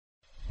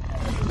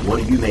What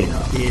Are You Made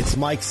Of? It's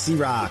Mike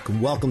C-Rock.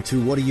 Welcome to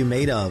What Are You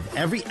Made Of?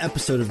 Every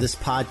episode of this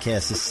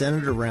podcast is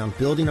centered around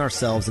building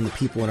ourselves and the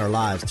people in our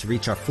lives to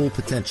reach our full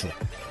potential.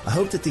 I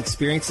hope that the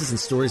experiences and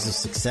stories of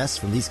success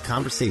from these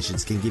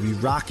conversations can give you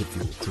rocket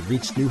fuel to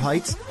reach new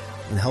heights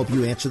and help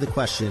you answer the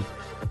question,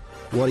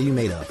 what are you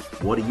made of?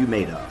 What are you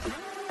made of?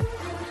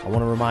 I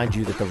want to remind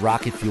you that the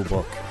Rocket Fuel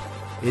book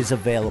is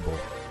available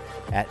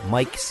at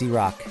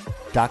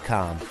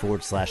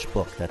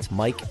mikecroc.com/book. That's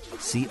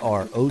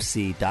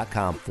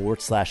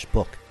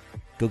mikecroc.com/book.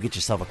 Go get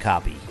yourself a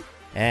copy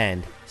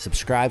and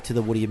subscribe to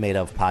the What Are You Made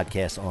Of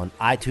podcast on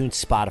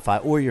iTunes,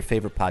 Spotify, or your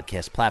favorite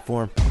podcast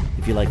platform.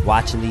 If you like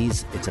watching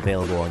these, it's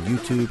available on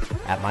YouTube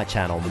at my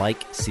channel,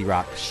 Mike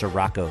C-Roc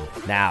Scirocco.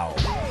 Now,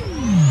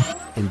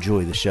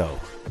 enjoy the show.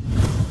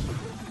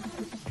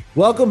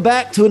 Welcome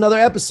back to another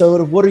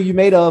episode of What Are You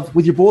Made Of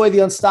with your boy, the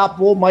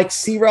unstoppable Mike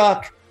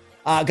C-Roc.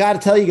 I got to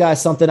tell you guys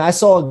something. I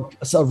saw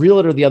a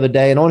realtor the other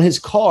day, and on his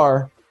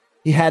car,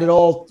 he had it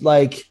all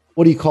like,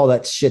 what do you call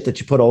that shit that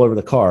you put all over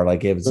the car?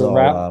 Like it was all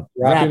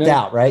wrapped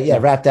out, right? Yeah,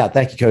 wrapped out.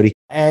 Thank you, Cody.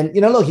 And,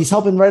 look, he's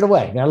helping right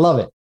away. I love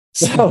it.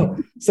 So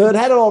it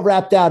had it all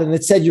wrapped out, and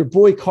it said, your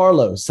boy,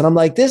 Carlos. And I'm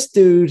like, this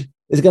dude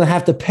is going to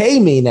have to pay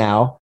me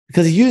now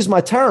because he used my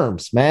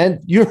terms,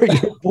 man. You're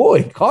your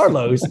boy,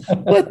 Carlos.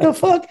 What the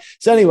fuck?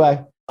 So anyway,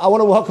 I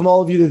want to welcome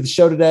all of you to the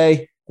show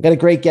today. I got a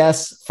great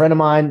guest, a friend of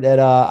mine that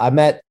I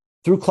met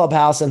through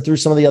Clubhouse and through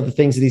some of the other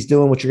things that he's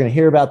doing, which you're going to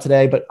hear about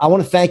today. But I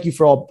want to thank you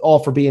for all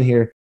for being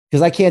here,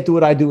 because I can't do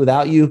what I do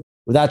without you,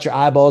 without your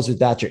eyeballs,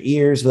 without your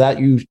ears, without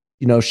you,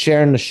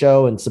 sharing the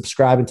show and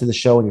subscribing to the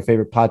show on your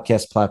favorite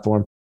podcast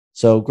platform.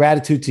 So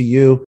gratitude to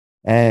you,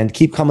 and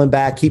keep coming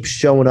back, keep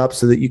showing up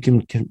so that you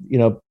can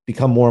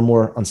become more and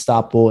more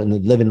unstoppable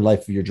and living the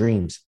life of your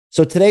dreams.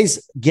 So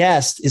today's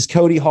guest is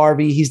Cody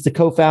Harvey. He's the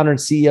co-founder and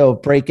CEO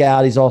of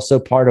Breakout. He's also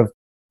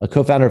a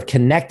co-founder of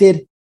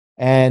Connected.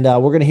 And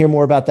we're going to hear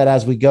more about that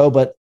as we go.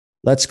 But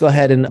let's go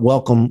ahead and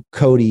welcome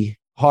Cody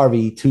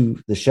Harvey to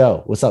the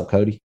show. What's up,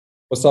 Cody?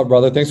 What's up,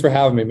 brother? Thanks for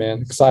having me,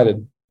 man.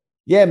 Excited.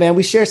 Yeah, man.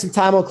 We share some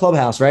time on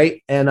Clubhouse,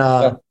 right? And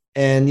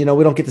we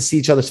don't get to see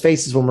each other's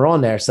faces when we're on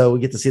there. So we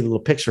get to see the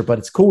little picture, but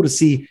it's cool to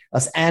see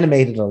us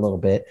animated a little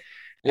bit.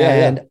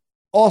 And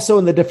also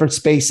in the different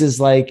spaces,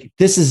 like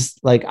this is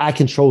like, I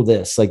control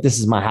this. Like this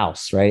is my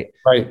house, right?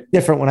 Right.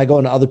 Different when I go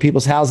into other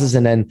people's houses,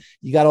 and then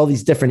you got all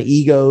these different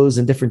egos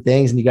and different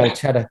things, and you got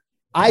to try to,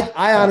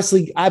 I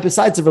honestly,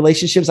 besides the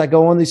relationships, I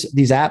go on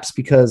these apps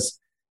because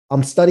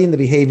I'm studying the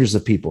behaviors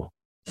of people,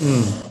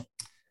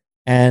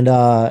 and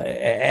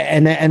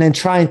then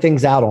trying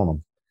things out on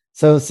them.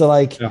 So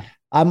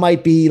I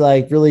might be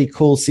like really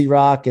cool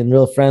C-Roc and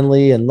real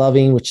friendly and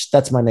loving, which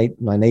that's my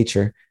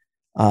nature.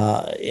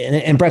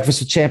 And Breakfast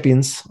with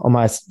Champions on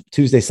my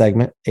Tuesday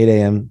segment, 8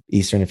 a.m.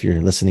 Eastern. If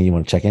you're listening, you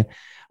want to check in.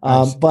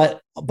 Nice.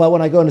 But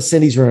when I go into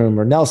Cindy's room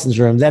or Nelson's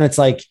room, then it's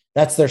like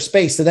that's their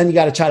space. So then you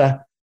got to try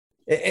to.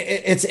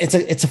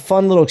 It's a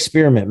fun little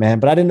experiment, man.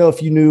 But I didn't know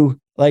if you knew.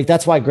 Like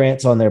that's why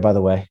Grant's on there. By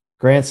the way,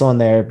 Grant's on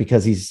there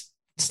because he's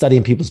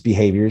studying people's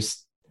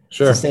behaviors.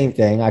 Sure, it's the same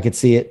thing. I could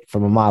see it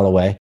from a mile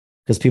away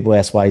because people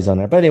ask why he's on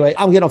there. But anyway,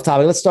 I'm getting off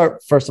topic. Let's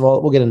start. First of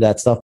all, we'll get into that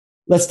stuff.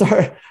 Let's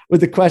start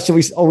with the question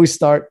we always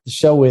start the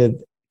show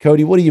with.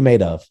 Cody, what are you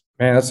made of?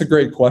 Man, that's a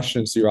great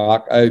question,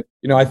 C-Roc. I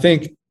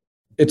think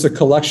it's a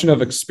collection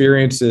of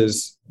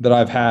experiences that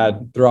I've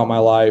had throughout my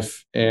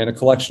life and a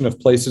collection of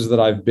places that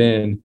I've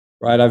been,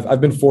 right? I've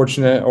been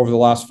fortunate over the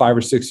last 5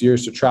 or 6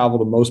 years to travel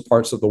to most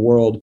parts of the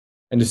world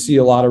and to see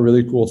a lot of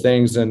really cool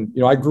things. And,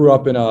 I grew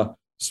up in a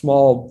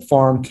small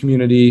farm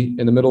community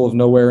in the middle of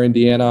nowhere,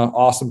 Indiana.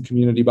 Awesome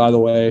community, by the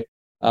way.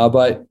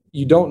 But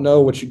you don't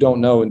know what you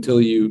don't know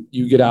until you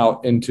get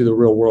out into the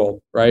real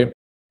world, right?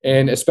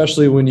 And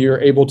especially when you're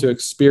able to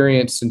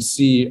experience and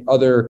see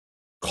other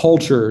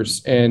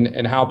cultures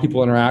and how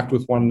people interact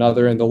with one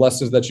another and the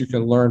lessons that you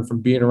can learn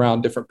from being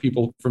around different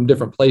people from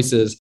different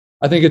places.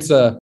 I think it's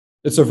a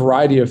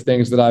variety of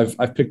things that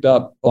I've picked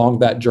up along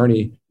that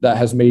journey that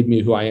has made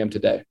me who I am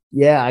today.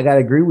 Yeah, I got to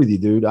agree with you,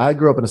 dude. I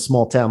grew up in a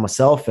small town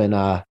myself,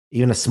 and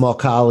even a small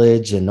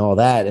college and all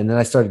that. And then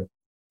I started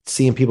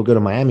seeing people go to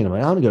Miami, and I'm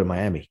like, I want to go to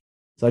Miami.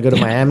 So I go to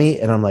Miami,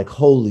 and I'm like,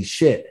 holy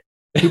shit,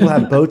 people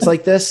have boats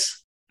like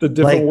this. The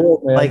different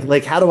world, man.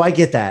 Like, how do I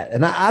get that?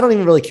 And I don't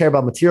even really care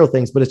about material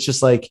things, but it's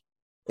just like,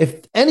 if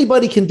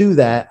anybody can do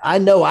that, I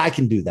know I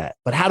can do that.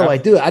 But how do I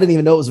do it? I didn't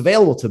even know it was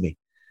available to me.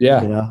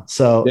 Yeah.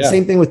 So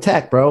same thing with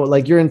tech, bro.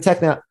 Like you're in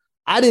tech now.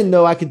 I didn't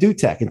know I could do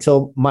tech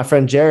until my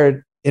friend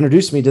Jared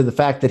introduced me to the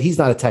fact that he's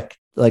not a tech,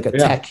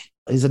 tech.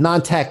 He's a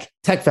non-tech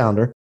tech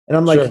founder. And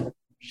I'm like,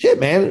 shit,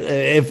 man,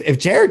 if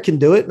Jared can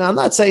do it, now I'm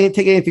not saying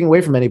take anything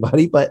away from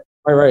anybody, but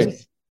right.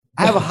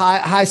 I have a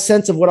high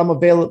sense of what I'm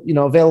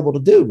available to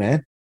do,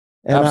 man.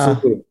 And,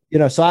 absolutely.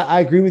 So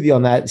I agree with you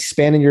on that.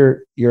 Expanding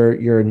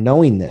your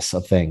knowingness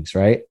of things,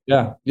 right?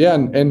 Yeah.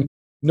 And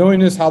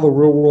knowing is how the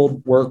real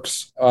world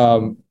works.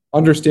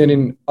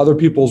 Understanding other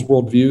people's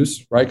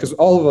worldviews, right? Because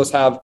all of us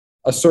have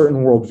a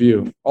certain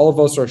worldview. All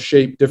of us are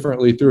shaped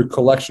differently through a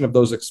collection of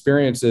those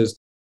experiences.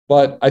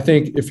 But I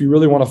think if you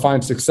really want to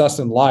find success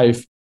in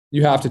life,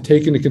 you have to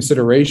take into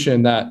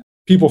consideration that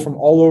people from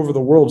all over the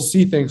world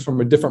see things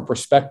from a different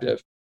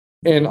perspective.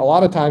 And a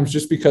lot of times,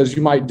 just because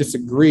you might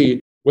disagree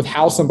with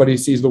how somebody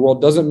sees the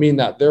world doesn't mean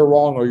that they're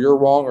wrong or you're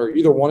wrong or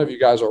either one of you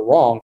guys are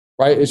wrong,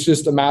 right? It's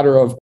just a matter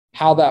of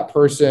how that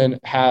person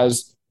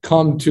has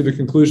come to the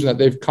conclusion that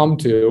they've come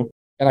to.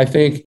 And I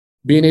think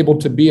being able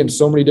to be in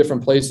so many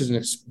different places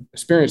and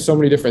experience so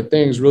many different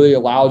things really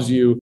allows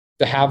you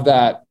to have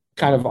that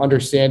kind of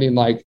understanding,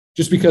 like,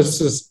 just because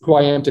this is who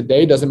I am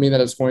today doesn't mean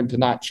that it's going to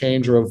not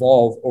change or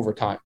evolve over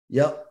time.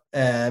 Yep.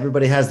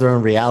 Everybody has their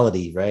own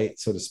reality, right?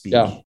 So to speak.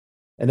 Yeah.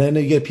 And then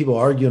you get people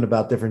arguing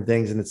about different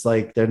things, and it's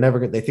like they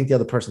think the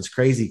other person's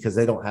crazy because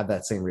they don't have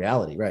that same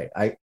reality, right?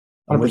 I'm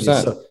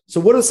 100%. So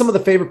what are some of the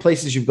favorite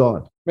places you've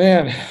gone?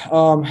 Man,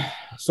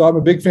 so I'm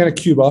a big fan of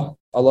Cuba.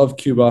 I love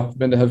Cuba. I've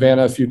been to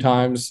Havana a few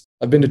times.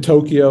 I've been to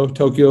Tokyo.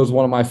 Tokyo is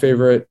one of my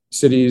favorite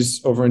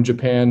cities over in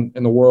Japan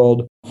in the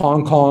world.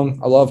 Hong Kong.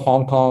 I love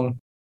Hong Kong.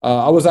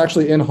 I was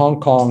actually in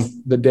Hong Kong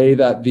the day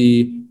that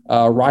the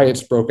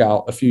riots broke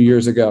out a few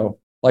years ago.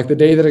 Like the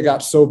day that it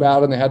got so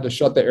bad and they had to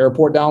shut the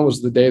airport down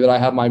was the day that I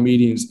had my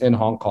meetings in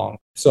Hong Kong.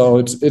 So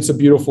it's a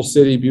beautiful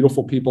city,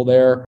 beautiful people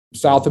there.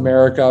 South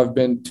America, I've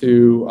been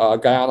to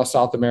Guyana,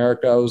 South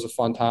America. It was a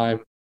fun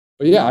time.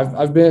 But yeah,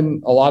 I've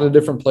been a lot of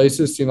different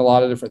places, seen a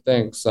lot of different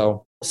things.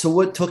 So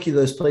what took you to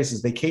those places?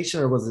 Vacation,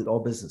 or was it all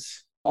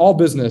business? All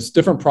business,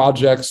 different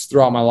projects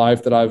throughout my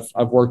life that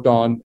I've worked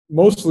on,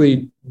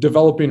 mostly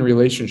developing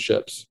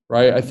relationships,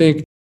 right? I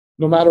think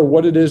no matter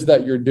what it is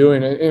that you're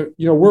doing, and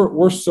you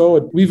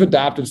know, we've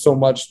adapted so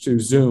much to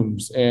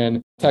Zooms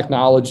and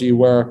technology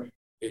where,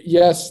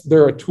 yes,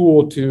 they're a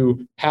tool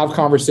to have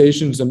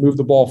conversations and move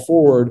the ball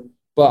forward.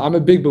 But I'm a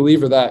big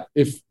believer that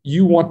if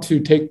you want to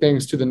take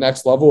things to the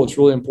next level, it's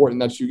really important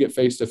that you get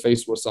face to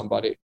face with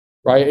somebody,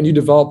 right? And you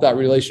develop that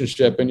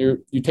relationship and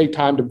you take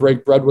time to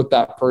break bread with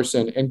that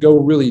person and go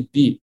really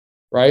deep,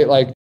 right?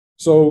 Like,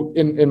 so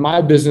in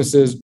my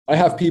businesses, I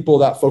have people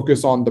that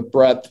focus on the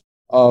breadth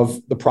of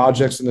the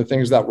projects and the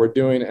things that we're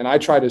doing. And I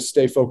try to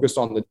stay focused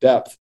on the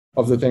depth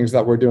of the things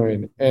that we're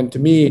doing. And to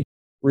me,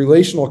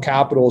 relational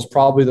capital is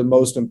probably the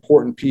most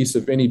important piece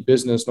of any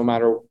business, no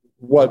matter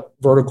what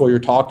vertical you're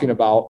talking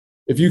about.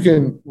 If you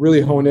can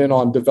really hone in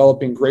on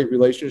developing great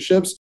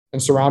relationships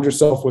and surround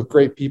yourself with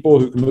great people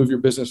who can move your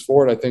business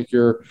forward, I think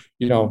you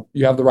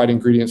have the right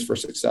ingredients for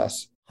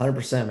success.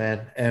 100%,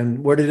 man.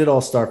 And where did it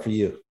all start for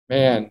you?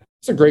 Man,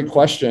 it's a great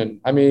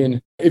question. I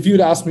mean, if you'd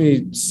asked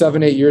me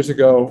 7-8 years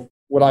ago,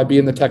 would I be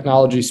in the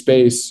technology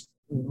space?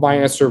 My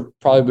answer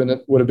probably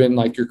would have been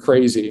like, you're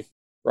crazy,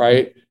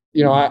 right?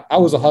 You know, I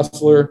was a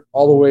hustler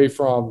all the way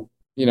from,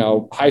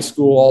 high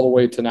school all the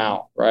way to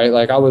now, right?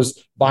 Like I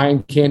was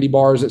buying candy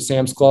bars at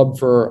Sam's Club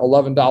for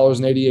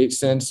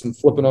 $11.88 and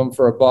flipping them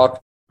for $1,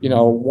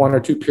 1 or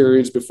 2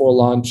 periods before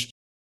lunch.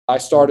 I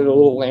started a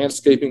little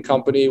landscaping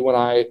company when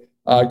I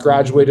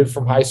graduated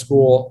from high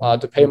school to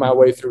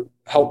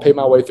help pay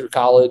my way through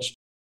college.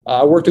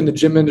 I worked in the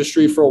gym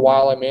industry for a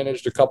while. I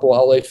managed a couple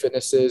LA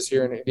Fitnesses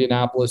here in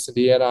Indianapolis,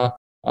 Indiana,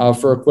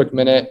 for a quick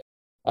minute.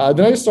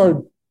 Then I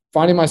started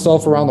finding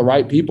myself around the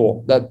right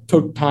people that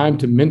took time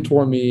to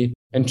mentor me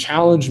and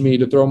challenge me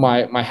to throw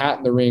my hat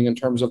in the ring in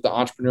terms of the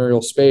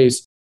entrepreneurial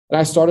space. And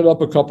I started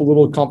up a couple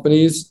little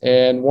companies,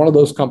 and one of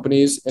those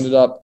companies ended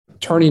up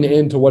turning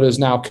into what is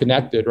now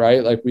Connected,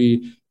 right? Like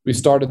we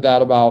started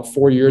that about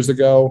 4 years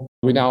ago.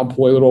 We now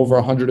employ a little over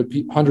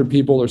 100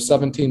 people. There's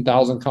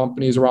 17,000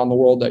 companies around the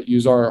world that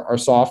use our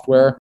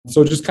software.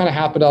 So it just kind of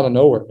happened out of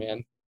nowhere,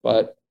 man.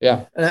 But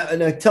yeah.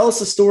 And tell us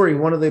a story.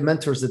 One of the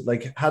mentors that,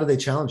 like, how did they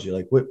challenge you?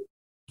 Like, what?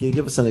 Can you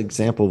give us an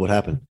example of what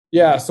happened?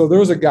 Yeah. So there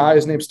was a guy,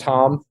 his name's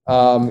Tom.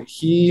 I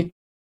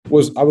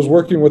was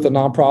working with a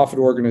nonprofit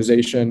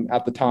organization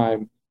at the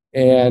time,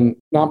 and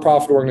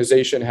nonprofit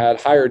organization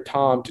had hired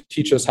Tom to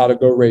teach us how to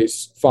go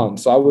raise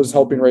funds. So I was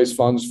helping raise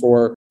funds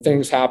for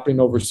things happening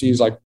overseas,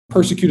 like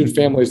persecuted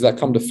families that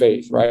come to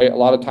faith, right? A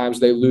lot of times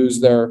they lose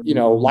their,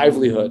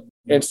 livelihood.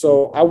 And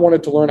so I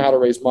wanted to learn how to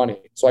raise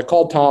money. So I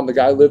called Tom. The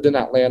guy lived in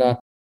Atlanta,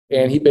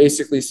 and he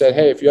basically said,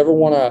 "Hey, if you ever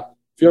want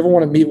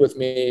to meet with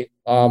me,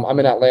 I'm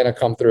in Atlanta,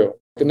 come through."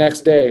 The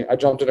next day, I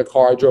jumped in a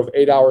car. I drove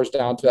 8 hours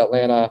down to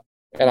Atlanta,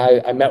 and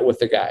I met with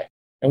the guy.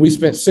 And we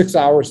spent 6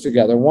 hours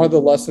together. One of the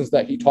lessons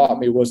that he taught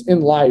me was,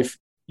 in life,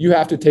 you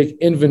have to take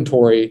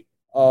inventory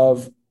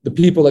of the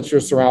people that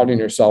you're surrounding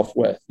yourself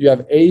with. You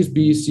have A's,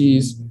 B's,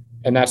 C's,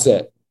 and that's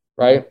it,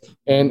 right?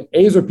 And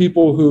A's are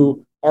people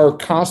who are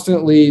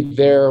constantly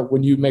there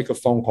when you make a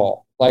phone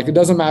call. Like, it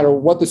doesn't matter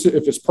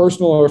if it's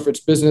personal or if it's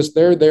business,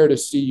 they're there to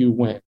see you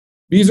win.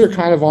 B's are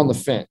kind of on the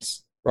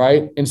fence,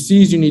 right? And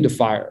C's you need to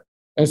fire.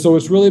 And so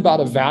it's really about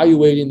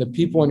evaluating the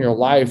people in your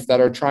life that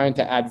are trying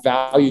to add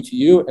value to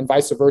you, and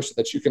vice versa,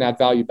 that you can add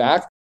value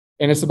back.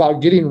 And it's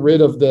about getting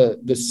rid of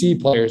the C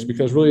players,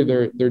 because really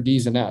they're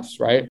D's and F's,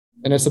 right?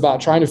 And it's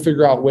about trying to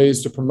figure out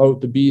ways to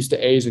promote the B's to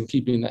A's and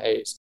keeping the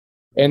A's.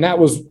 And that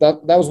was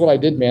what I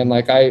did, man.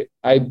 Like I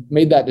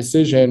made that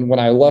decision when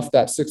I left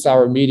that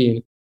 6-hour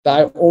meeting, that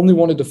I only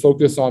wanted to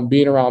focus on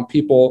being around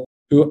people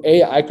who,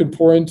 A, I could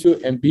pour into,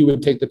 and B,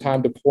 would take the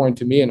time to pour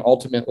into me and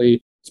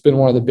ultimately it's been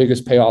one of the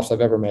biggest payoffs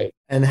I've ever made.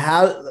 And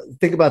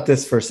think about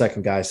this for a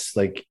second, guys.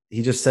 Like,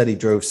 he just said he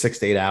drove 6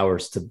 to 8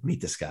 hours to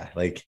meet this guy.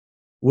 Like,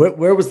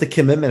 where was the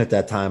commitment at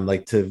that time?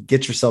 Like, to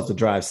get yourself to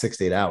drive 6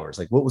 to 8 hours?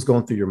 Like, what was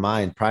going through your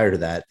mind prior to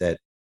that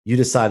you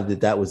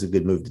decided that was a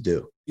good move to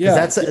do?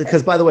 Yeah.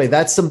 Because by the way,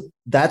 that's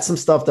some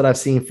stuff that I've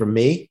seen from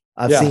me.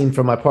 I've seen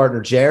from my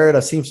partner, Jared.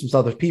 I've seen from some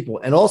other people.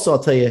 And also,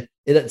 I'll tell you,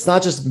 it's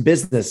not just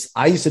business.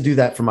 I used to do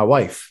that for my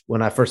wife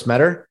when I first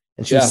met her,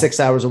 and she was 6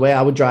 hours away.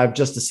 I would drive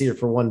just to see her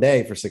for one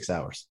day for 6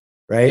 hours.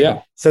 Right.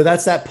 Yeah. So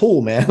that's that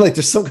pull, man. Like,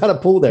 there's some kind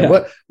of pull there.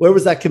 Yeah. Where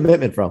was that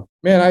commitment from?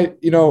 Man,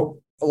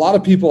 a lot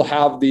of people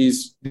have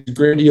these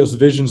grandiose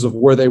visions of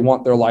where they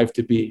want their life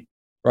to be,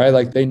 right?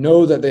 Like, they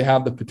know that they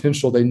have the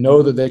potential. They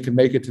know that they can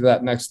make it to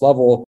that next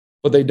level,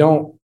 but they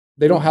don't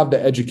have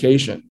the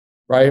education,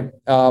 right?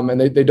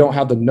 And they don't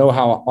have the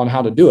know-how on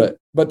how to do it.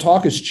 But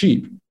talk is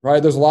cheap,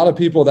 right? There's a lot of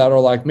people that are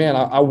like, man,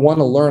 I want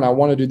to learn. I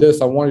want to do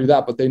this. I want to do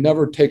that, but they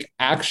never take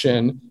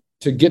action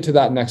to get to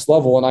that next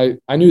level. And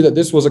I knew that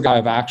this was a guy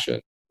of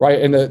action,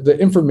 right? And the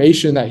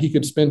information that he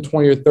could spend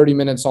 20 or 30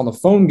 minutes on the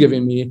phone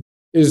giving me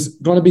is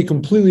going to be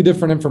completely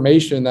different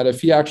information that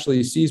if he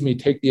actually sees me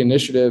take the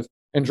initiative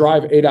and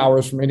drive 8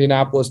 hours from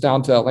Indianapolis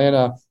down to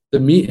Atlanta to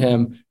meet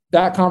him,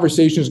 that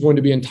conversation is going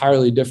to be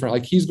entirely different.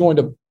 Like, he's going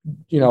to,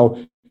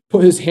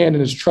 put his hand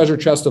in his treasure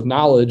chest of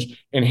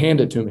knowledge and hand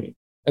it to me.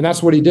 And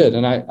that's what he did.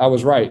 And I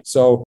was right.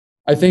 So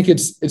I think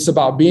it's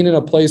about being in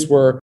a place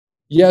where,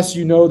 yes,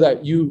 you know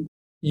that you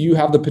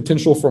have the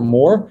potential for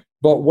more,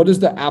 but what is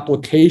the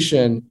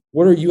application?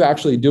 What are you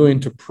actually doing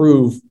to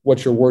prove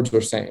what your words are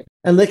saying?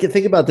 And like,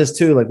 think about this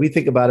too. Like, we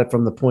think about it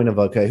from the point of,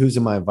 okay, who's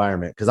in my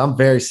environment? Because I'm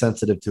very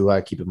sensitive to who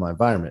I keep in my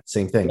environment.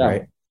 Same thing,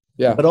 right?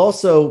 Yeah. But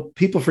also,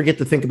 people forget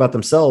to think about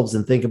themselves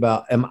and think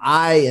about, am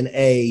I an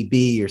A,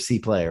 B, or C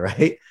player,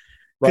 right?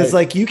 Because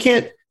like,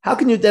 how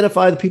can you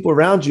identify the people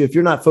around you if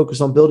you're not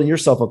focused on building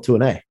yourself up to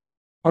an A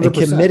 100%. And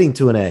committing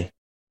to an A,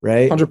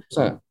 right?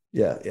 100%.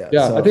 Yeah.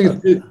 So, I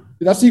think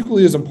that's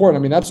equally as important.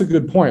 I mean, that's a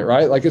good point,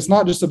 right? Like, it's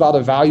not just about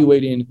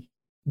evaluating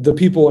the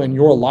people in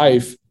your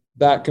life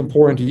that can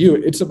pour into you.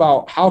 It's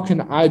about, how can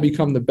I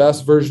become the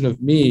best version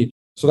of me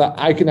so that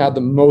I can add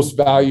the most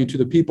value to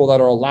the people that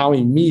are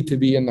allowing me to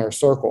be in their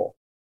circle,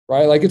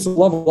 right? Like, it's a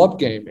level up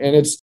game, and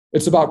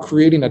it's about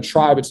creating a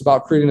tribe. It's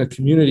about creating a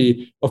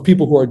community of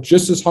people who are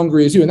just as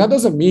hungry as you. And that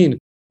doesn't mean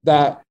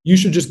that you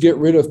should just get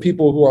rid of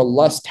people who are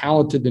less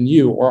talented than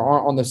you or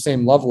aren't on the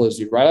same level as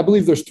you, right? I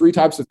believe there's 3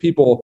 types of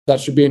people that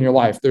should be in your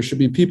life. There should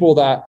be people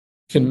that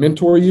can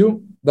mentor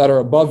you, that are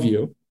above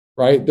you,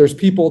 right? There's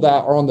people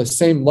that are on the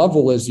same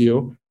level as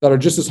you, that are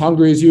just as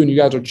hungry as you, and you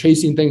guys are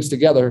chasing things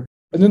together.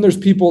 And then there's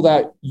people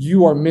that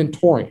you are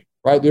mentoring,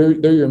 right? They're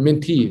your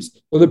mentees.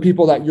 They're the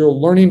people that you're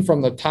learning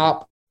from the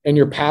top and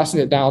you're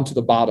passing it down to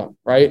the bottom,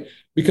 right?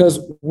 Because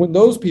when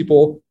those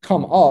people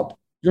come up,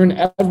 you're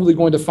inevitably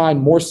going to find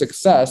more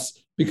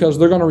success, because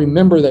they're going to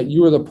remember that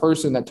you were the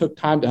person that took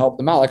time to help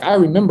them out. Like, I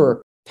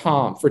remember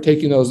Tom for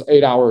taking those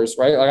 8 hours,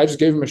 right? Like, I just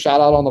gave him a shout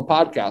out on the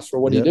podcast for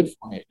what he did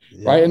for me,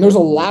 right? And there's a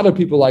lot of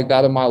people like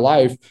that in my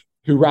life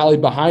who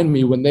rallied behind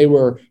me when they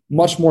were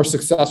much more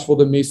successful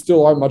than me,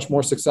 still are much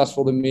more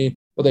successful than me,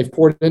 but they've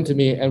poured into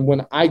me. And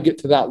when I get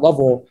to that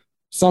level,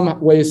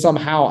 some way,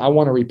 somehow, I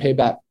want to repay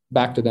back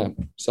to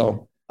them.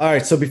 So, all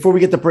right. So before we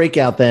get the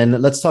breakout,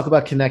 then let's talk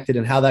about Connected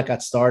and how that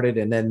got started.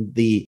 And then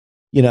an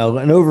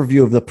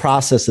overview of the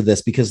process of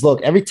this, because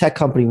look, every tech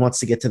company wants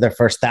to get to their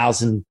first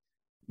 1,000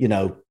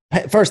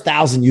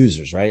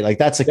 users, right? Like,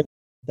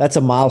 that's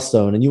a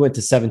milestone. And you went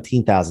to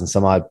 17,000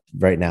 some odd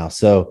right now.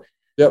 So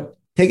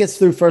take us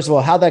through, first of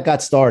all, how that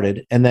got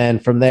started. And then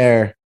from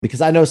there,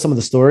 because I know some of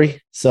the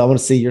story, so I want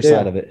to see your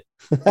side of it.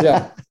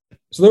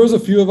 So there was a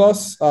few of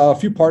us, a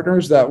few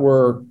partners that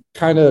were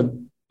kind of,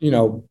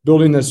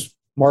 building this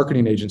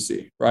marketing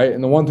agency, right?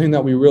 And the one thing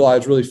that we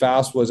realized really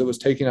fast was it was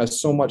taking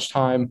us so much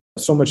time,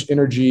 so much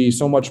energy,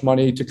 so much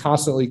money to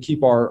constantly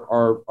keep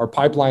our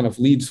pipeline of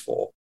leads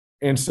full.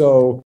 And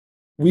so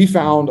we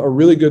found a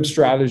really good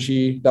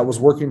strategy that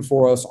was working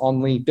for us on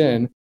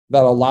LinkedIn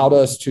that allowed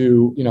us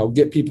to,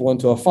 get people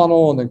into a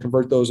funnel and then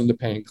convert those into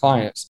paying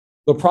clients.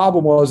 The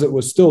problem was it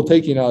was still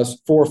taking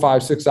us 4,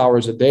 5, 6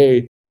 hours a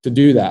day to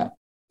do that.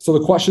 So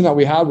the question that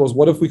we had was,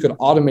 what if we could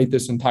automate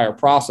this entire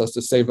process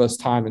to save us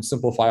time and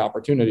simplify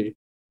opportunity?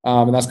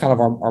 And that's kind of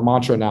our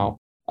mantra now.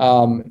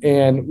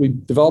 And we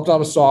developed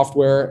out a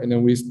software, and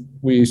then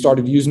we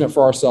started using it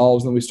for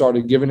ourselves, and then we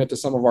started giving it to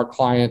some of our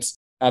clients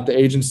at the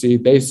agency.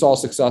 They saw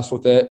success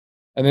with it,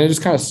 and then it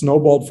just kind of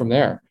snowballed from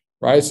there,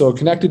 right? So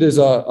Connected is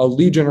a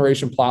lead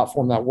generation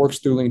platform that works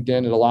through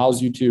LinkedIn. It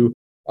allows you to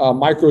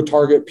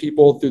micro-target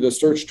people through the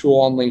search tool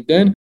on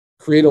LinkedIn,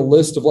 create a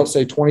list of, let's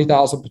say,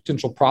 20,000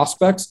 potential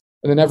prospects,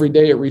 and then every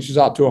day it reaches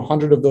out to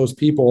 100 of those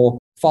people,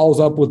 follows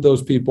up with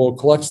those people,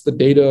 collects the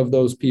data of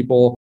those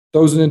people,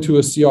 throws it into a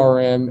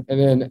CRM, and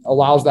then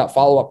allows that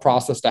follow-up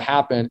process to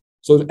happen.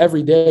 So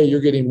every day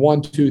you're getting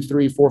 1, 2,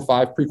 3, 4,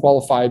 5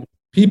 pre-qualified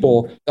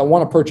people that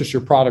want to purchase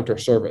your product or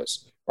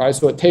service, right?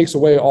 So it takes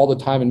away all the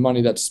time and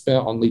money that's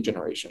spent on lead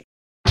generation.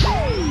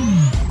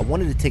 I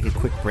wanted to take a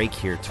quick break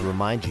here to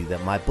remind you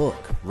that my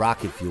book,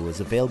 Rocket Fuel, is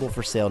available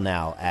for sale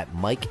now at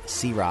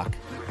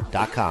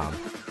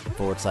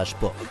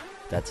MikeCroc.com/book.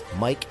 That's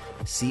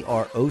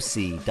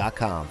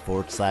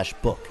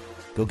MikeCroc.com/book.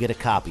 Go get a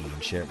copy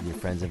and share it with your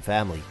friends and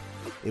family.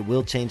 It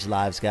will change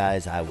lives,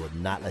 guys. I will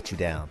not let you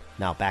down.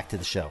 Now back to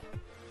the show.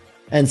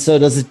 And so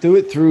does it do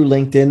it through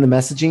LinkedIn, the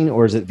messaging,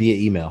 or is it via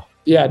email?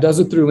 Yeah, it does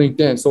it through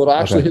LinkedIn. So it'll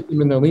actually hit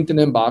them in their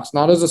LinkedIn inbox,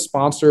 not as a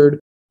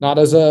sponsored, not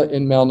as an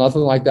in-mail,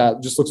 nothing like that.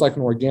 It just looks like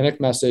an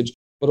organic message,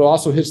 but it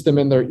also hits them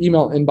in their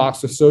email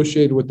inbox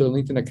associated with their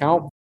LinkedIn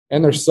account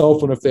and their cell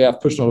phone if they have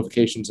push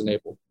notifications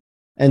enabled.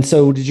 And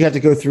so did you have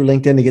to go through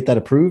LinkedIn to get that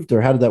approved,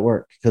 or how did that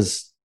work?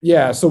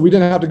 Yeah, so we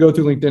didn't have to go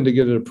through LinkedIn to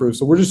get it approved.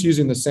 So we're just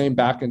using the same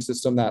backend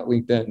system that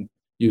LinkedIn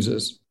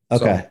uses.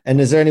 Okay. So, and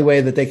is there any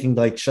way that they can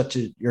like shut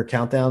your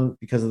account down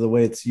because of the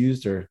way it's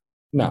used, or?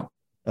 No.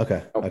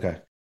 Okay. Nope. Okay.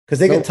 Because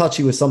they get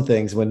touchy with some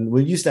things when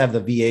we used to have the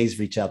VAs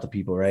reach out to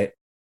people, right?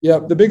 Yeah.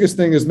 The biggest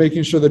thing is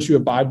making sure that you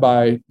abide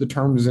by the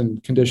terms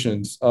and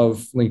conditions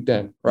of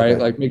LinkedIn, right?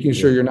 Okay. Like making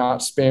sure you're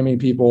not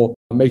spamming people,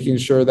 making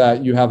sure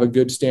that you have a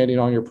good standing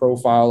on your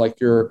profile, like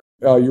your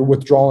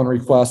withdrawal and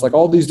request, like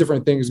all these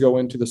different things go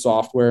into the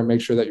software and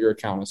make sure that your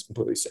account is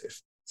completely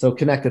safe. So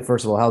Connected,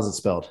 first of all, how's it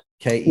spelled?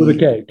 With a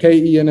K,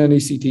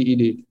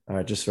 Kennected. All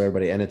right. Just for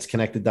everybody. And it's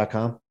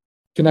connected.com?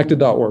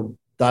 Connected.org.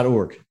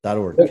 .org.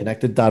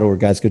 Connected.org,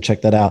 guys. Go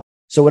check that out.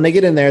 So when they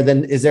get in there,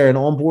 then is there an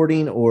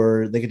onboarding,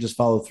 or they could just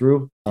follow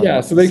through?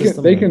 Yeah. So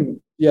they can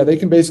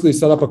basically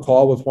set up a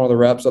call with one of the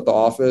reps at the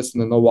office,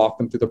 and then they'll walk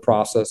them through the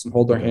process and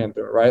hold their hand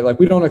through it, right? Like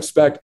we don't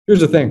expect,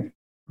 here's the thing.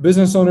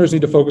 Business owners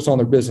need to focus on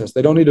their business.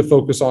 They don't need to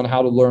focus on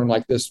how to learn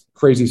like this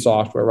crazy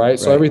software, right?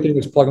 So everything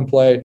is plug and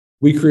play.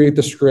 We create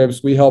the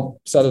scripts. We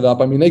help set it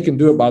up. I mean, they can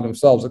do it by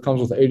themselves. It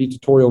comes with 80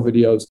 tutorial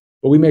videos,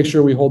 but we make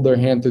sure we hold their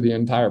hand through the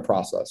entire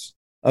process.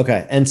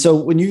 Okay. And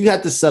so when you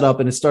got this set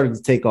up and it started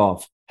to take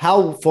off,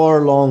 how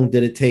far long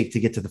did it take to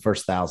get to the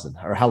first 1,000,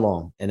 or how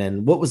long? And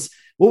then what was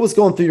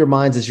going through your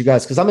minds as you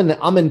guys, because I'm in,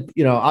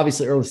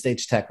 obviously early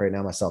stage tech right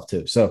now myself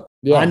too. So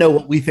I know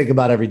what we think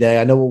about every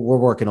day. I know what we're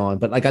working on,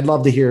 but like, I'd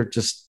love to hear,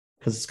 just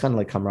because it's kind of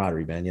like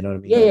camaraderie, man. You know what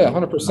I mean? Yeah,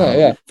 100%.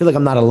 Yeah. I feel like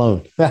I'm not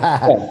alone.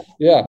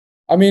 Yeah.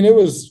 I mean, I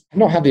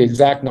don't have the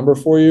exact number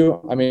for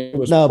you. I mean, it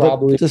was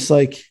probably just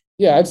like,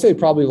 I'd say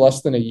probably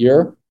less than a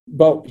year.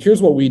 But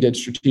here's what we did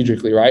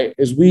strategically, right?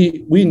 Is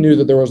we knew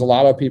that there was a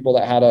lot of people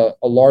that had a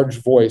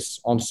large voice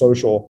on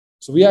social.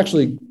 So we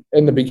actually,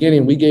 in the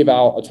beginning, we gave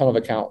out a ton of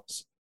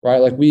accounts, right?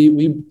 Like we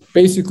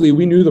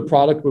knew the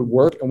product would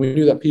work, and we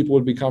knew that people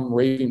would become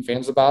raving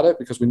fans about it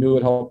because we knew it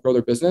would help grow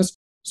their business.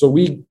 So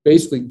we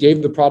basically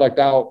gave the product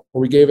out,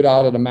 or we gave it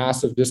out at a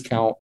massive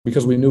discount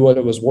because we knew what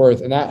it was worth.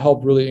 And that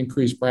helped really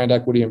increase brand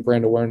equity and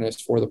brand awareness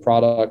for the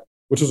product,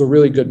 which was a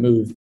really good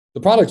move. The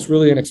product's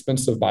really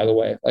inexpensive, by the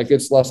way. Like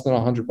it's less than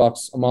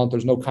 $100 a month.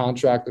 There's no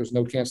contract. There's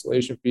no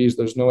cancellation fees.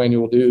 There's no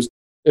annual dues.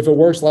 If it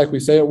works like we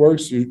say it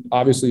works,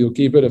 you'll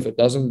keep it. If it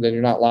doesn't, then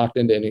you're not locked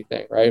into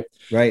anything, right?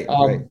 Right.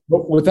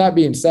 But with that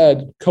being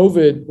said,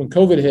 when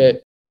COVID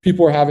hit,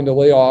 people were having to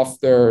lay off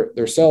their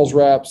sales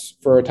reps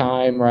for a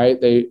time, right?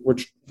 They were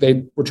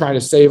trying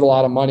to save a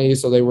lot of money,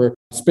 so they were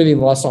spending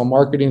less on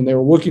marketing. They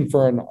were looking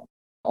for an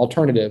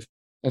alternative.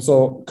 And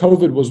so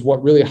COVID was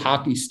what really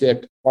hockey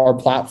sticked our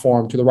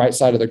platform to the right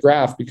side of the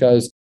graph,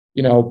 because,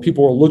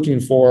 people were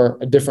looking for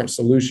a different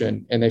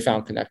solution and they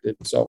found Connected.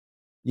 So,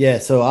 yeah.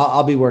 So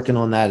I'll be working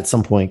on that at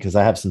some point, because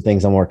I have some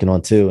things I'm working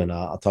on too. And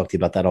I'll talk to you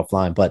about that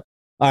offline. But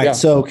all right. Yeah.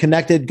 So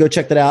Connected, go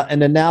check that out.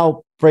 And then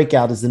now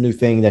Breakout is the new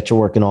thing that you're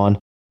working on.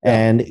 Yeah.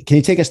 And can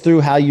you take us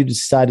through how you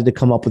decided to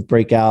come up with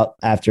Breakout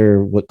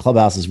after what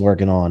Clubhouse is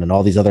working on and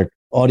all these other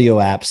audio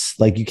apps?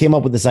 Like, you came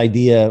up with this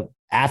idea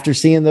after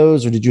seeing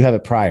those, or did you have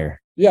it prior?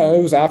 Yeah,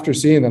 it was after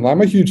seeing them.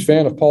 I'm a huge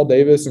fan of Paul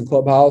Davis and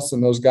Clubhouse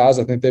and those guys.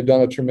 I think they've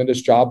done a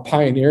tremendous job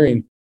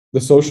pioneering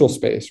the social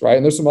space, right?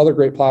 And there's some other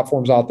great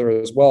platforms out there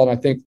as well. And I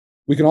think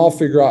we can all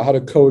figure out how to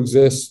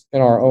coexist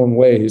in our own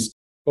ways.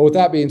 But with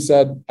that being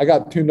said, I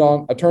turned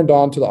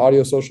on to the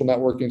audio social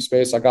networking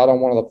space. I got on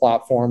one of the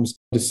platforms.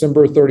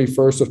 December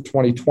 31st of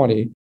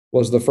 2020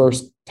 was the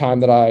first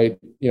time that I,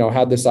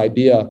 had this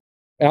idea.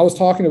 And I was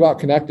talking about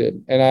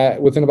Connected, and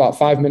within about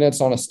 5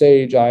 minutes on a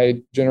stage,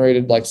 I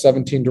generated like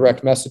 17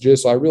 direct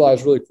messages. So I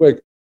realized really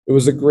quick, it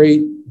was a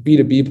great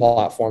B2B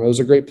platform. It was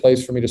a great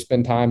place for me to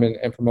spend time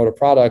and promote a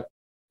product.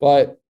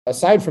 But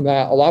aside from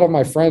that, a lot of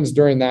my friends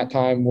during that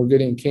time were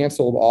getting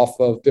canceled off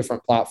of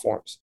different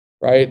platforms,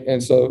 right?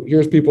 And so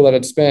here's people that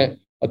had spent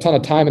a ton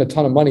of time and a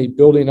ton of money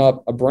building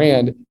up a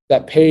brand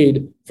that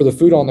paid for the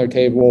food on their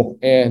table.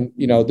 And,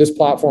 this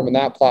platform and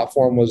that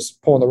platform was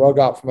pulling the rug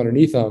out from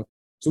underneath them.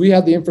 So we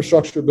had the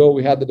infrastructure built,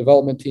 we had the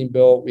development team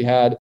built, we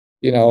had,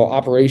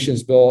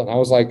 operations built. And I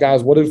was like,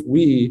 guys, what if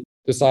we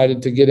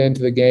decided to get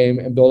into the game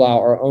and build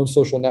out our own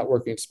social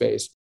networking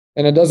space?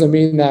 And it doesn't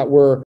mean that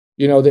we're,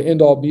 the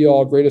end all be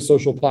all greatest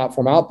social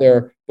platform out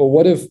there. But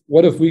what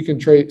if we can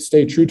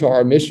stay true to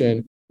our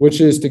mission, which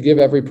is to give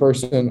every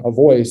person a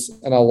voice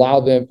and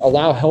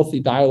allow healthy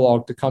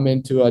dialogue to come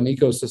into an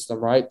ecosystem,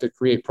 right? To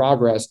create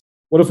progress.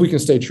 What if we can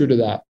stay true to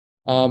that?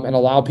 and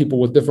allow people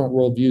with different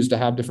worldviews to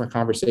have different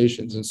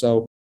conversations. And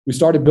so we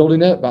started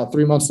building it. About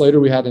 3 months later,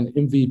 we had an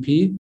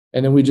MVP,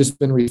 and then we just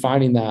been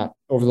refining that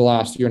over the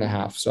last year and a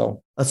half.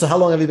 So how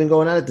long have you been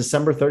going at it?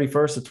 December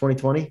 31st of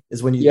 2020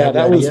 is when you had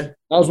the idea?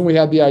 That was when we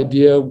had the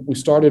idea. We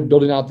started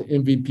building out the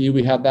MVP.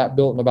 We had that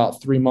built in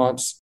about 3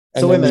 months.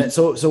 So wait a minute.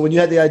 So when you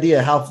had the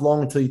idea, how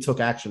long until you took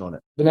action on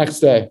it? The next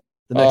day.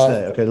 The next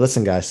day. Okay,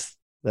 listen, guys,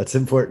 that's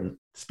important.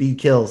 Speed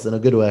kills in a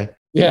good way.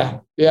 Yeah.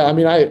 I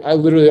mean, I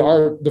literally,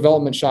 our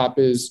development shop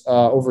is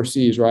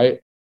overseas, right?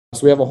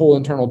 So we have a whole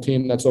internal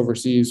team that's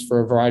overseas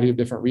for a variety of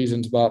different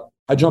reasons. But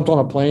I jumped on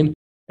a plane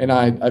and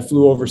I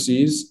flew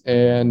overseas,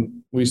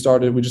 and we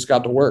just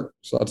got to work.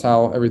 So that's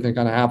how everything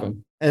kind of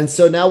happened. And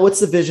so now what's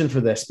the vision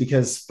for this?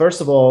 Because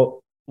first of all,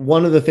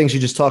 one of the things you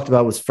just talked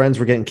about was friends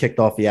were getting kicked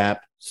off the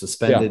app,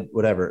 suspended,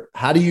 whatever.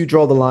 How do you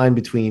draw the line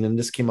between, and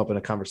this came up in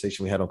a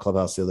conversation we had on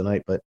Clubhouse the other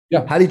night, but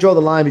how do you draw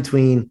the line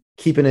between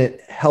keeping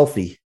it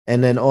healthy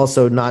and then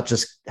also not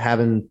just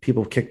having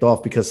people kicked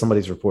off because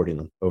somebody's reporting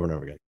them over and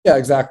over again? Yeah,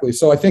 exactly.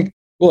 So I think,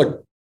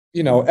 look,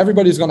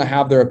 everybody's going to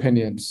have their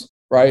opinions,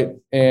 right?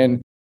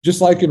 And just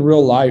like in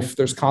real life,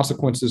 there's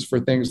consequences for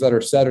things that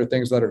are said or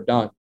things that are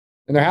done.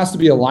 And there has to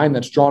be a line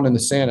that's drawn in the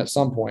sand at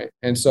some point.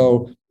 And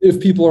so if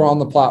people are on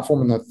the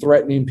platform and they're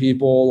threatening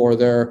people, or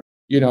they're,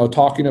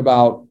 talking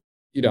about,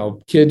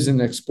 kids in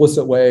an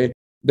explicit way,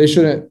 they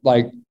shouldn't,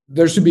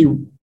 there should be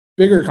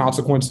bigger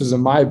consequences,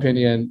 in my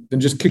opinion, than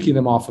just kicking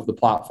them off of the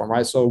platform,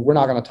 right? So we're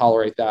not going to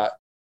tolerate that.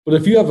 But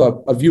if you have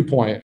a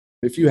viewpoint,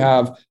 if you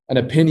have an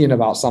opinion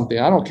about something,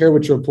 I don't care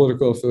what your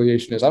political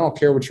affiliation is. I don't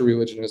care what your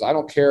religion is. I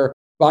don't care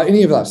about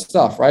any of that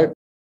stuff, right?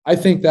 I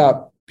think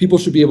that people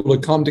should be able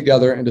to come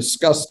together and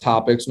discuss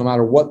topics no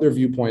matter what their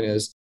viewpoint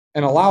is,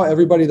 and allow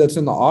everybody that's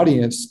in the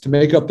audience to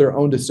make up their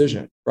own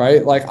decision,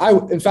 right?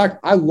 In fact,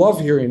 I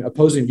love hearing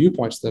opposing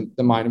viewpoints than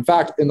mine. In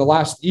fact, in the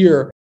last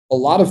year, a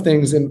lot of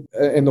things in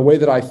the way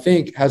that I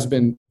think has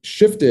been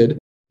shifted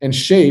and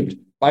shaped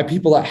by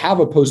people that have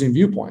opposing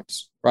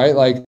viewpoints, right?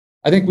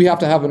 I think we have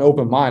to have an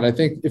open mind. I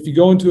think if you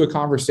go into a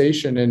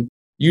conversation and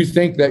you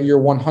think that you're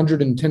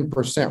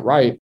 110%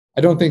 right,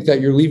 I don't think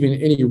that you're leaving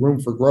any room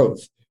for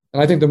growth.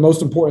 And I think the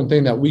most important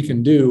thing that we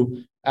can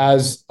do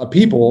as a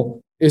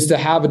people is to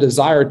have a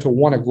desire to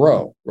want to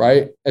grow,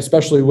 right?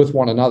 Especially with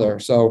one another.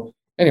 So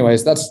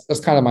anyways, that's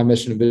kind of my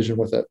mission and vision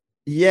with it.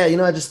 Yeah.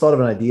 I just thought of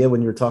an idea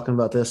when you were talking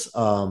about this.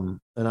 And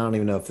I don't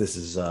even know if this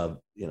is,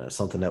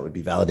 something that would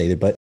be validated,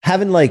 but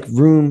having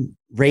room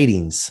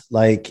ratings,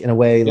 in a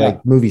way,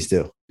 like movies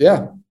do.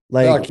 Yeah.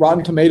 Like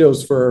Rotten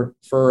Tomatoes for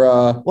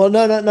well,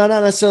 no, not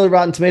necessarily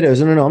Rotten Tomatoes.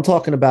 No. I'm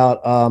talking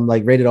about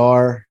rated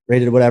R,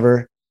 rated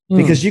whatever.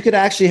 Because you could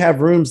actually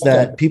have rooms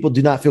that people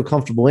do not feel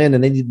comfortable in,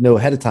 and they need to know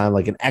ahead of time,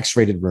 like an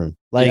X-rated room.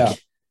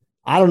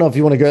 I don't know if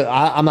you want to go.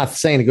 I'm not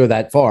saying to go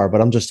that far,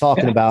 but I'm just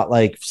talking about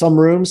some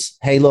rooms.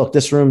 Hey, look,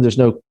 this room, there's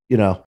no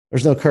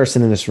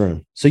cursing in this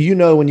room. So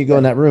when you go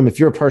in that room, if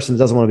you're a person that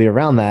doesn't want to be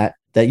around that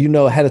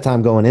ahead of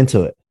time going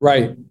into it,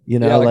 right?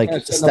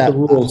 The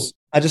rules.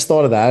 I just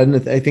thought of that. I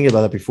didn't think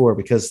about that before,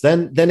 because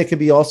then it could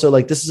be also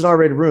this is an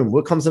R-rated room.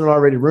 What comes in an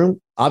R-rated room?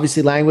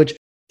 Obviously, language.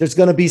 There's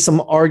going to be some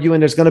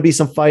arguing. There's going to be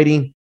some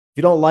fighting. If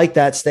you don't like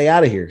that, stay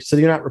out of here. So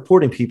you're not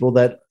reporting people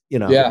that,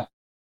 Yeah.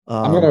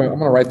 I'm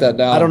gonna write that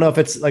down. I don't know if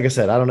it's, like I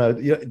said, I don't know.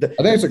 I think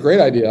it's a great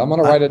idea. I'm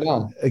gonna write it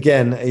down.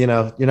 Again, you're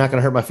not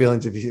gonna hurt my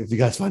feelings if you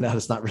guys find out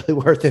it's not really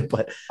worth it.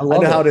 But I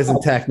know how it is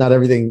in tech. Not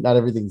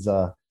everything's.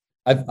 I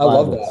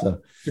love that.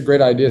 So. It's a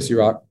great idea,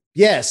 C-Rock.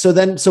 Yeah. So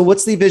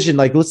what's the vision?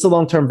 What's the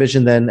long-term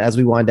vision then as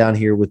we wind down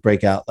here with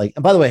Breakout? And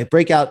by the way,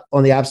 Breakout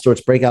on the App Store,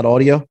 it's Breakout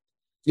Audio.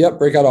 Yep,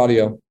 Breakout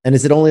Audio. And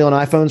is it only on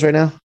iPhones right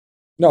now?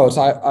 No, it's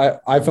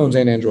iPhones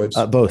and Androids.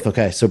 Both.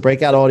 Okay. So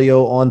Breakout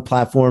Audio on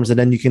platforms, and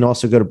then you can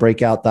also go to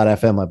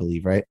breakout.fm, I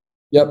believe, right?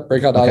 Yep.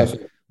 Breakout.fm.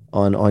 Okay.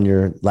 On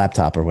your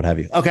laptop or what have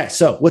you. Okay.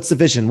 So what's the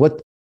vision?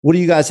 What do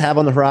you guys have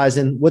on the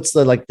horizon? What's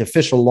the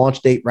official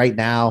launch date right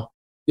now?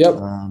 Yep.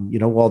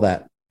 All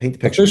that. Paint the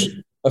picture.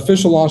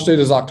 Official launch date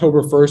is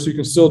October 1st. You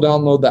can still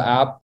download the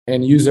app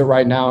and use it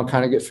right now and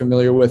kind of get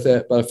familiar with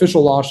it. But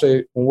official launch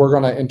date, when we're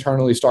going to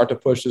internally start to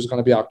push, is going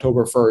to be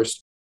October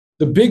 1st.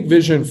 The big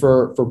vision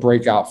for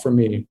Breakout for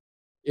me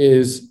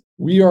is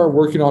we are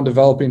working on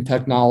developing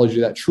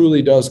technology that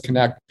truly does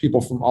connect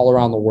people from all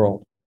around the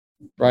world,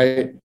 right?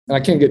 And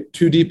I can't get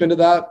too deep into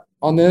that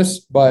on this,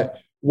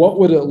 but what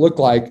would it look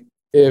like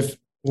if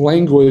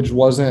language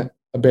wasn't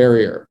a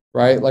barrier,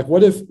 right?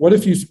 What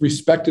if you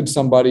respected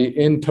somebody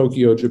in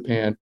Tokyo,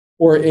 Japan,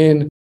 or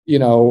in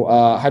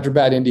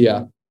Hyderabad,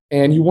 India,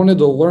 and you wanted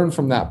to learn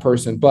from that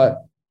person,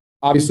 but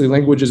obviously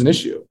language is an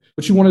issue.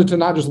 But you wanted to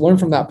not just learn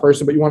from that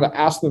person, but you wanted to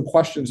ask them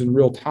questions in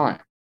real time,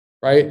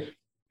 right?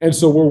 And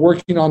so we're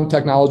working on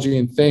technology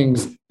and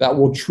things that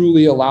will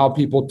truly allow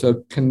people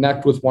to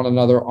connect with one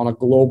another on a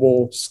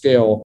global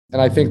scale.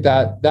 And I think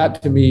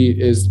that to me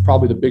is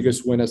probably the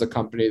biggest win as a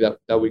company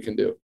that we can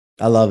do.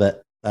 I love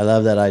it. I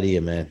love that idea,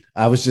 man.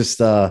 I was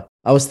just, I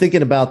was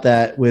thinking about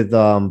that with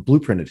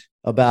Blueprinted,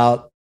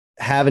 about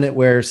having it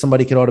where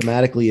somebody could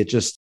automatically,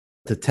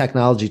 the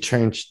technology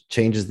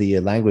changes the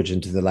language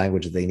into the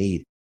language that they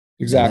need.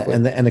 Exactly.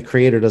 And the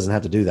creator doesn't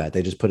have to do that.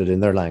 They just put it in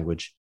their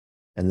language.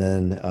 And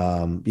then,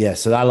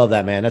 so I love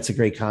that, man. That's a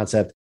great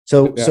concept.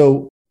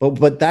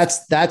 But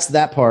that's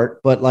that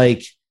part. But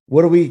like,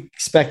 what are we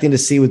expecting to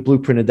see with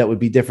Blueprinted that would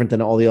be different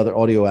than all the other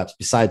audio apps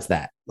besides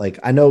that? Like,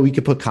 I know we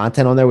could put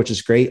content on there, which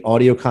is great.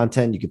 Audio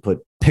content. You could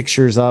put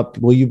pictures up.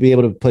 Will you be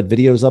able to put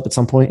videos up at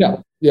some point?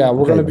 Yeah.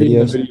 We're going to be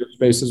in the video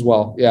space as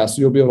well. Yeah.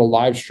 So you'll be able to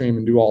live stream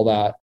and do all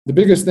that. The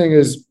biggest thing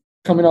is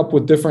coming up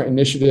with different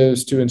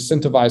initiatives to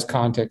incentivize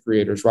content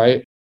creators,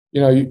 right?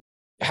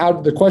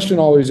 The question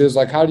always is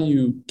like, how do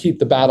you keep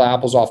the bad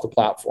apples off the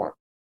platform,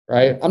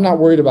 right? I'm not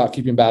worried about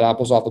keeping bad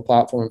apples off the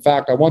platform. In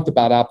fact, I want the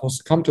bad apples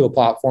to come to the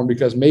platform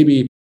because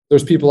maybe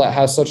there's people that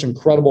has such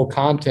incredible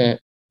content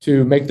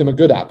to make them a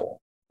good apple,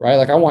 right?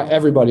 Like I want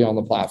everybody on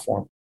the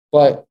platform,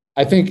 but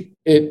I think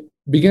it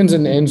begins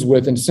and ends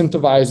with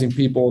incentivizing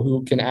people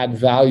who can add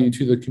value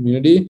to the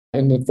community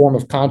in the form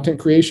of content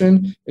creation.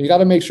 And you got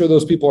to make sure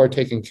those people are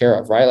taken care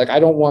of, right? Like I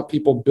don't want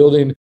people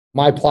building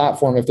my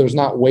platform if there's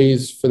not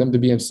ways for them to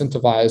be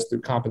incentivized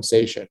through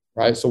compensation,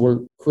 right? So we're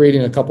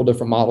creating a couple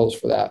different models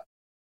for that.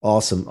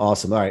 Awesome. All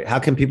right. How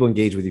can people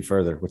engage with you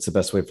further? What's the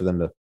best way for them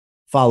to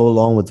follow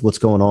along with what's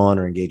going on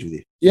or engage with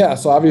you? Yeah.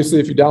 So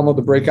obviously if you download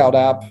the Breakout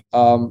app,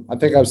 I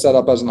think I've set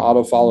up as an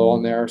auto follow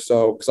on there.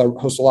 So, cause I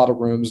host a lot of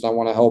rooms and I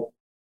want to help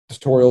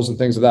tutorials and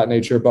things of that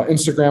nature, but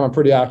Instagram, I'm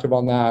pretty active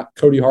on that.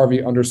 Cody Harvey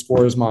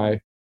 _ is my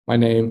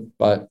name,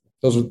 but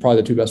those are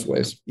probably the two best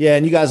ways. Yeah.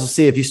 And you guys will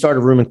see if you start a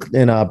room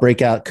in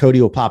Breakout, Cody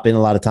will pop in a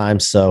lot of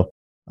times. So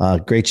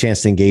great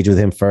chance to engage with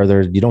him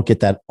further. You don't get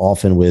that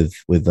often with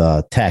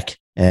tech,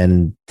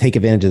 and take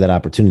advantage of that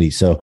opportunity.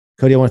 So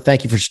Cody, I want to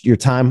thank you for your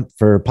time,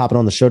 for popping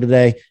on the show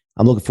today.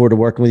 I'm looking forward to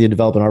working with you,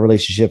 developing our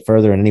relationship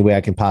further in any way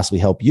I can possibly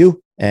help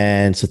you.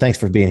 And so thanks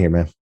for being here,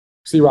 man.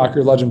 C-Rock,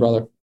 you're a legend,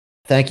 brother.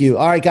 Thank you.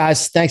 All right,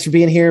 guys. Thanks for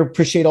being here.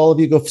 Appreciate all of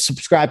you. Go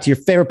subscribe to your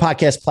favorite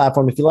podcast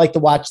platform. If you like to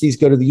watch these,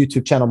 go to the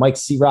YouTube channel, Mike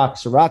C-Rock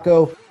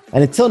Sirocco.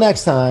 And until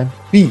next time,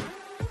 be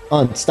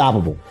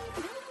unstoppable.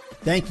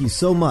 Thank you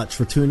so much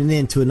for tuning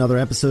in to another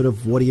episode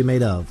of What Are You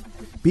Made Of?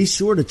 Be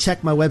sure to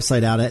check my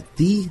website out at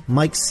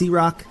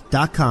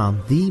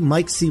themikecrock.com,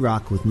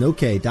 themikecrock with no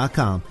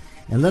K.com,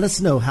 and let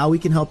us know how we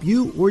can help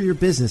you or your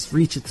business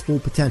reach its full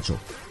potential.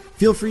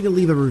 Feel free to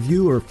leave a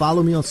review or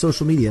follow me on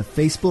social media,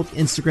 Facebook,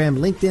 Instagram,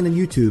 LinkedIn, and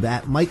YouTube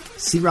at Mike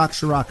C-Rock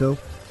Sirocco.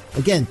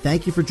 Again,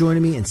 thank you for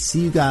joining me and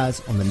see you guys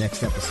on the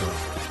next episode.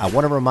 I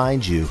want to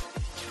remind you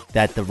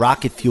that the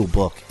Rocket Fuel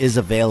book is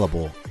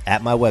available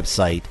at my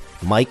website,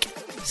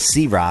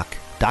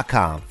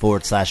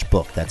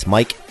 mikecrock.com/book. That's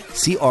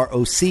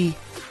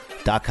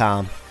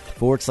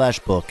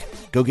mikecroc.com/book.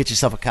 Go get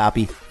yourself a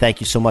copy.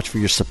 Thank you so much for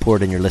your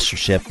support and your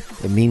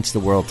listenership. It means the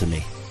world to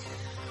me.